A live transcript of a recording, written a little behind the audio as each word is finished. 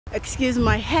excuse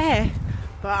my hair,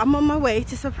 but I'm on my way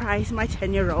to surprise my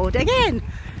 10-year-old again.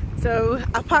 So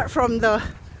apart from the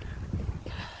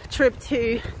trip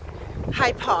to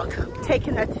Hyde Park, I'm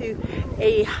taking her to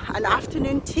an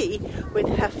afternoon tea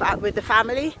with the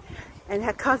family, and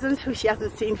her cousins who she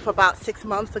hasn't seen for about 6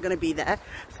 months are going to be there.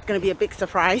 It's going to be a big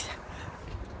surprise.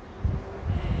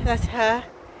 That's her.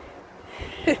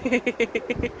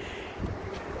 And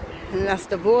that's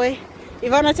the boy.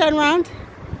 Ivana, turn around.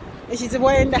 And she's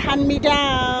wearing the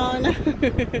hand-me-down.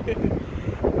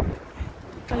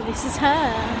 And this is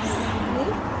her.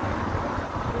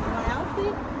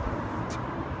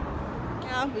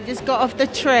 We just got off the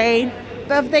train.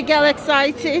 Birthday girl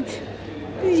excited?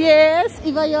 Yes.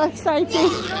 Eva, you're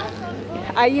excited?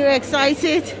 Are you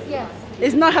excited? Yes.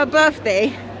 It's not her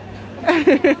birthday.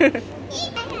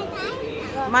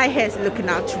 My hair's looking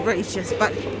outrageous,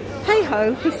 but hey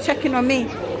ho, who's checking on me?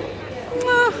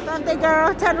 Oh, birthday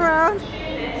girl, turn around.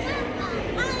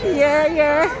 Yeah,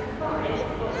 yeah.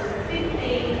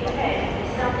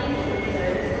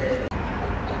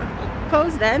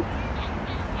 Pose then.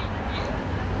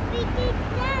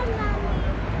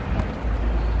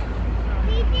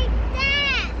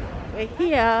 We're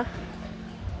here.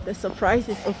 The surprise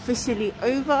is officially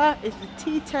over. It's the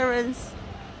Tea Terrace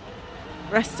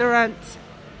restaurant,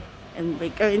 and we're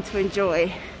going to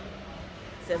enjoy.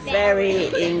 It's a very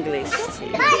English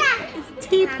tea. It's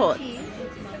teapot.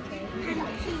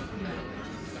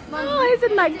 Oh,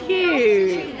 isn't that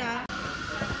cute?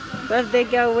 Birthday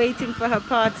girl waiting for her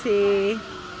party.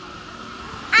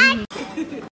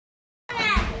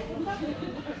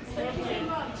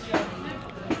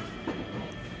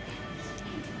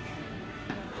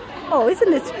 Oh,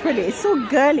 isn't this pretty? It's so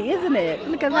girly, isn't it?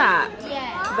 Look at that.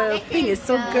 Yeah. The thing is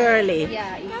so girly.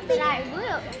 Yeah.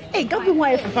 Hey, go be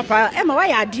wife, Papa. Emma,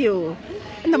 why are you?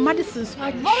 And the Madison's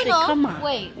come on.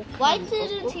 Wait, why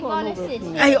didn't Ivana sit?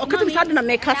 Hey, okay, to be starting to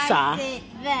make us, sir.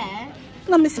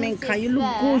 Let me see, you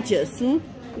look gorgeous. Hmm?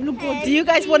 You look good. Do you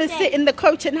guys want to sit in the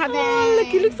coach and have? Oh,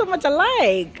 look, you look so much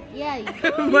alike. Yeah.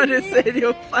 Mother said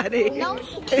you're funny. No.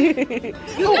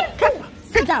 Oh, come on,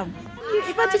 sit down.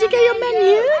 Eva, did you get your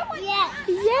menu? Yes.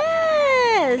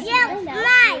 Yes. Yes,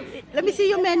 mine. Let me see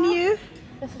your menu.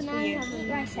 Can I have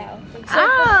myself? So for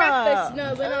breakfast, no,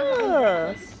 we're not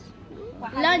having breakfast.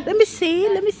 Lunch. Let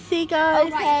me see,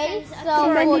 guys. Okay,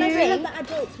 so for the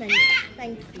adults menu.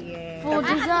 Thank you. For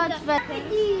dessert,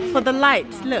 for the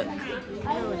lights, look.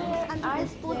 I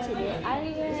spotted it.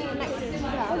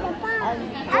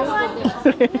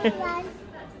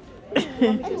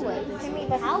 Anyway,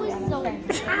 how is so?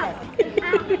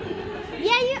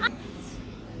 Yeah, you.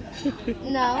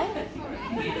 No.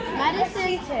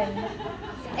 Madison.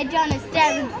 Adriana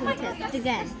staring contest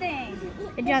again.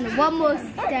 Adriana, one more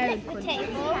staring contest.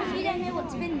 You don't know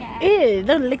what's been there. Ew,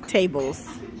 don't lick tables.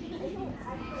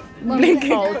 Blink.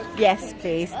 Yes,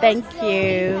 please. Thank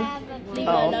you.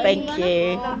 Oh, thank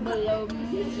you.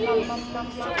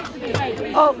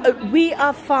 Oh, we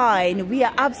are fine. We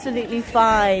are absolutely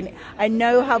fine. I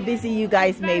know how busy you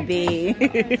guys may be.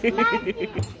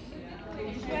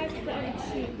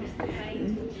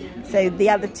 So the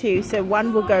other two, so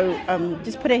one will go,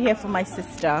 just put it here for my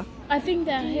sister. I think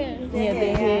they're here. Yeah,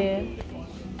 they're here.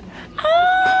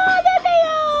 Oh, there they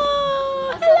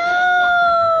are! Hello!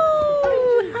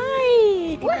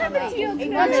 Hi! What happened to your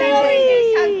clothes?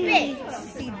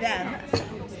 See them.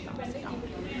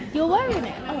 You're wearing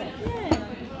it? Oh,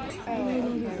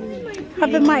 yeah.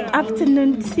 Having my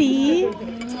afternoon tea.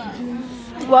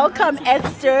 Welcome,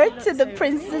 Esther, to the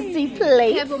princessy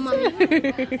place.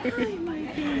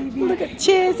 Look at,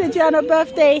 cheers, Adriana,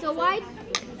 birthday. So why?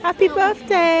 Happy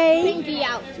birthday. Pinky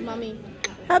out, mommy.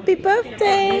 Happy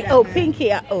birthday. Oh,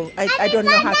 pinky out. Oh, I don't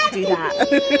know how to do that.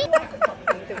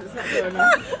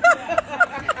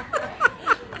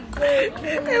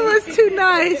 It was too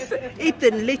nice.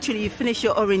 Ethan, literally, you finished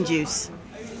your orange juice.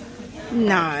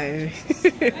 No.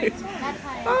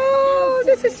 Oh,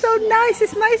 this is so nice.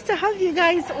 It's nice to have you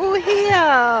guys all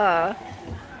here.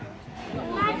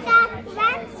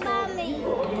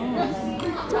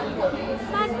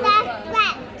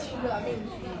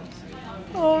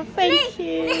 Oh, thank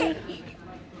you.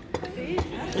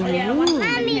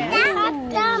 Mommy,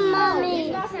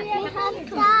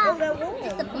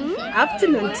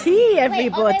 afternoon tea,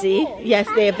 everybody. Yes,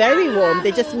 they're very warm.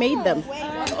 They just made them.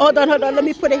 Hold on. Let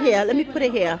me put it here. Let me put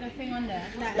it here.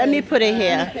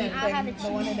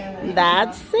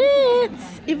 That's it.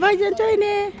 If I enjoying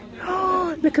it.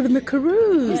 Oh, look at the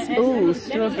macaroons. Oh,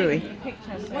 strawberry.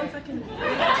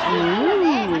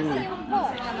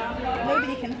 Maybe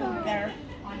they can hold there.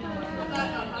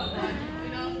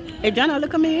 Hey, Jana,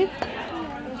 look at me.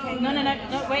 No,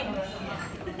 wait.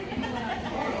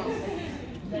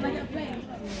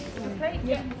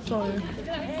 Sorry.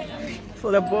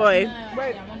 For the boy.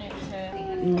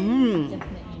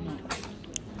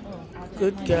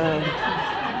 Good girl.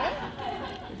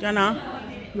 Jana,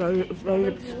 your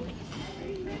lips.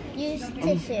 Use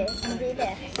tissue and do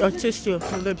this. Your tissue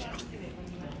for lips.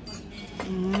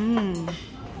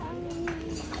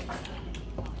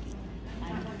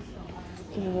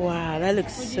 Wow, that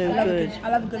looks so good. I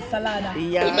love a good salad.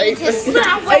 Yeah. Hey, honestly,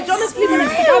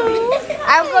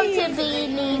 I'm going to be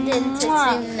needing to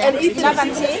swim next.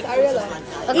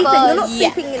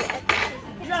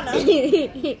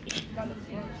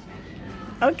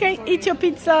 Okay, eat your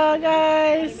pizza,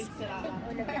 guys.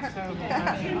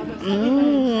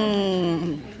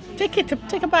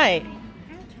 Take a bite.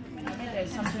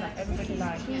 There's something that everybody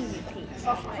likes.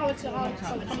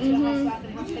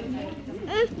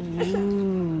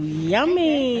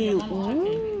 Yummy.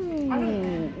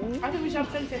 I think we should have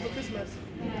plenty for Christmas.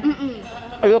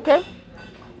 Are you okay?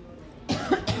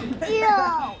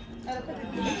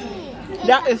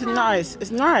 That is nice.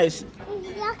 It's nice.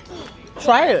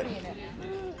 Try it.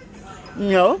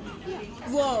 No?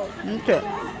 Whoa. Okay.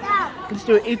 You're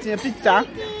still eating a pizza.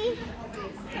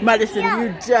 Madison,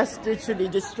 you just literally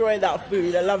destroyed that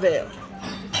food. I love it.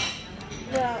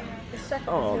 Yeah, it's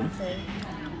second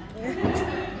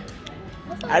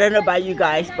I don't know about you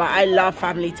guys, but I love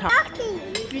family time.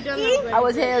 I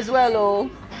was here as well, oh.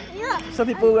 Some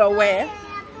people were aware.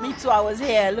 Me too, I was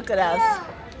here. Look at us.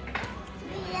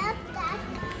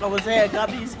 I was here.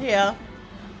 Gabby's here.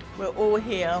 We're all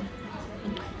here.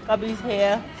 Gabby's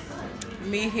here.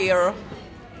 Me here.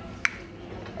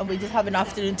 And we just have an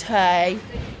afternoon tea.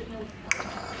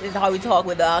 This is how we talk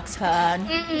with the accent.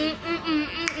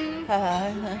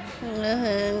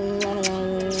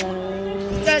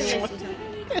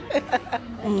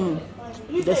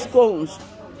 The scones.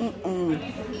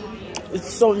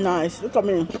 It's so nice. Look at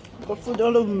me. Got food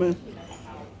all over me.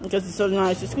 Because it's so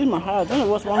nice. It's in my heart. I don't know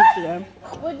what's wrong with them.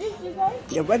 What did you say?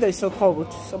 The weather is so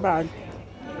cold. So bad.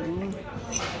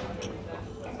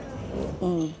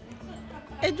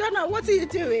 Adriana, what are you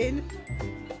doing?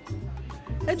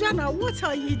 Adriana, what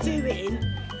are you doing?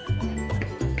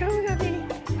 Come on, Gabby.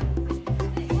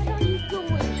 What are you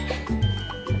doing?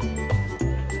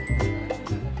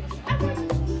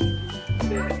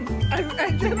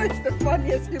 Adriana is the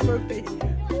funniest human being.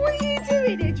 What are you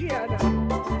doing, Adriana?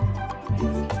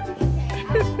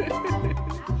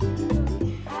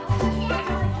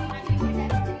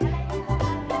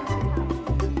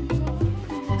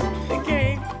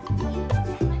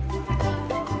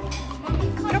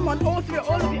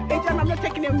 All of you. Adrian, I'm not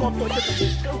taking any more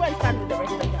photos. Go and stand with the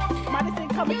rest of them. Madison,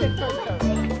 come and take photos.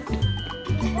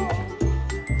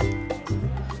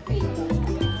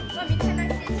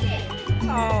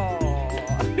 Oh,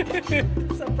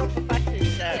 it's a proper fashion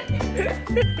show.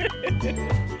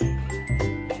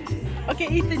 Okay,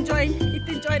 eat, enjoy.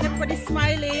 Everybody's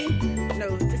smiling. No,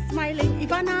 just smiling.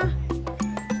 Ivana,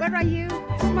 where are you?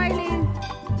 Smiling.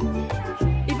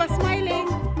 Eva, smiling.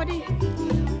 Buddy.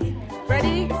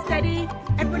 Ready, steady,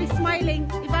 everybody smiling.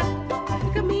 Eva,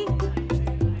 look at me.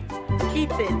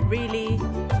 Ethan, really?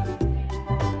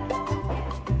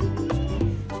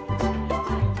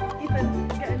 Ethan,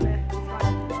 get in there.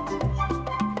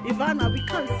 Ivana, we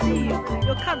can't see you.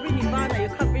 You're covering Ivana,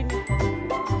 you're covering.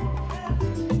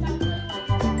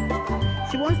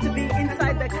 She wants to be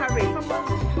inside the carriage.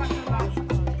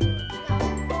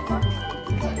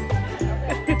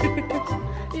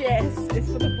 Yes, it's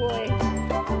for the boy.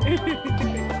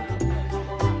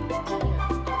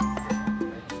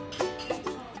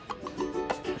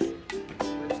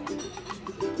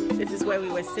 This is where we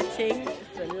were sitting.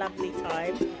 It's a lovely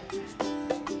time.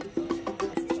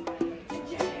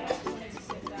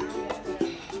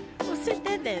 Well, sit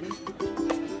there then.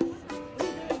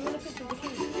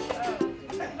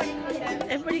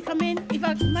 Everybody come in.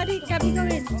 Eva, Maddie, Gabby, come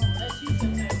in.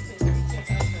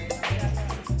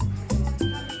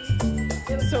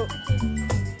 So,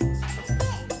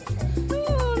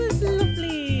 oh, this is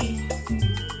lovely.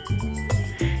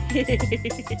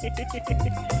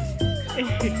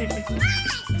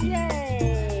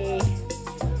 Yay!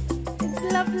 It's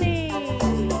lovely.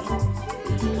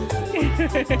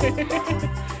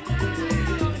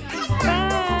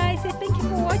 Bye. Say thank you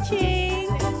for watching.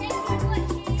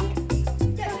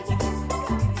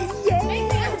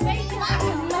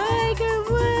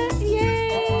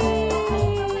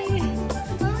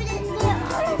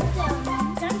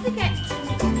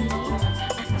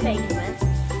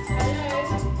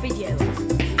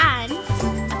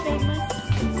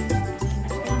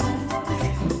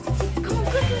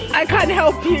 I can't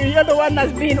help you. You're the one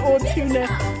that's being all tuna.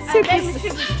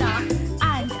 Superstar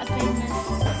and a famous.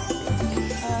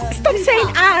 Stop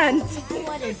green ant.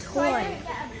 What a toy.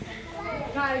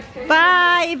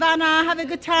 Bye, Ivana. Have a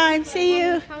good time. See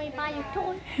you. Can we buy your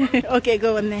toy? Okay,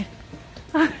 go on then.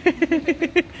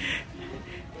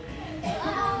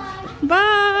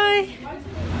 Bye.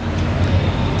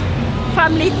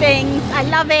 Family things. I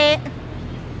love it.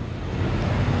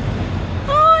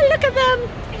 Oh, look at them.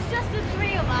 It's just the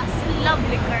three of us.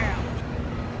 Lovely girl.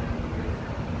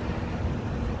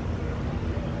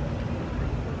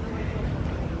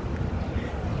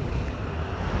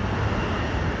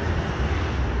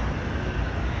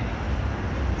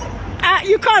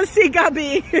 You can't see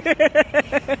Gabby.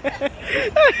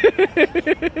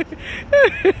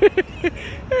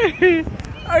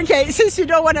 Okay, since you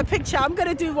don't want a picture, I'm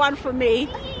gonna do one for me.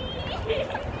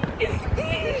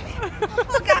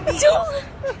 Oh, Gabby. You don't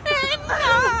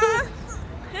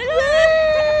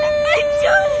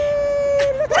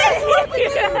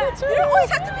always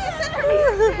have to be a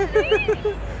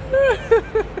celebrity.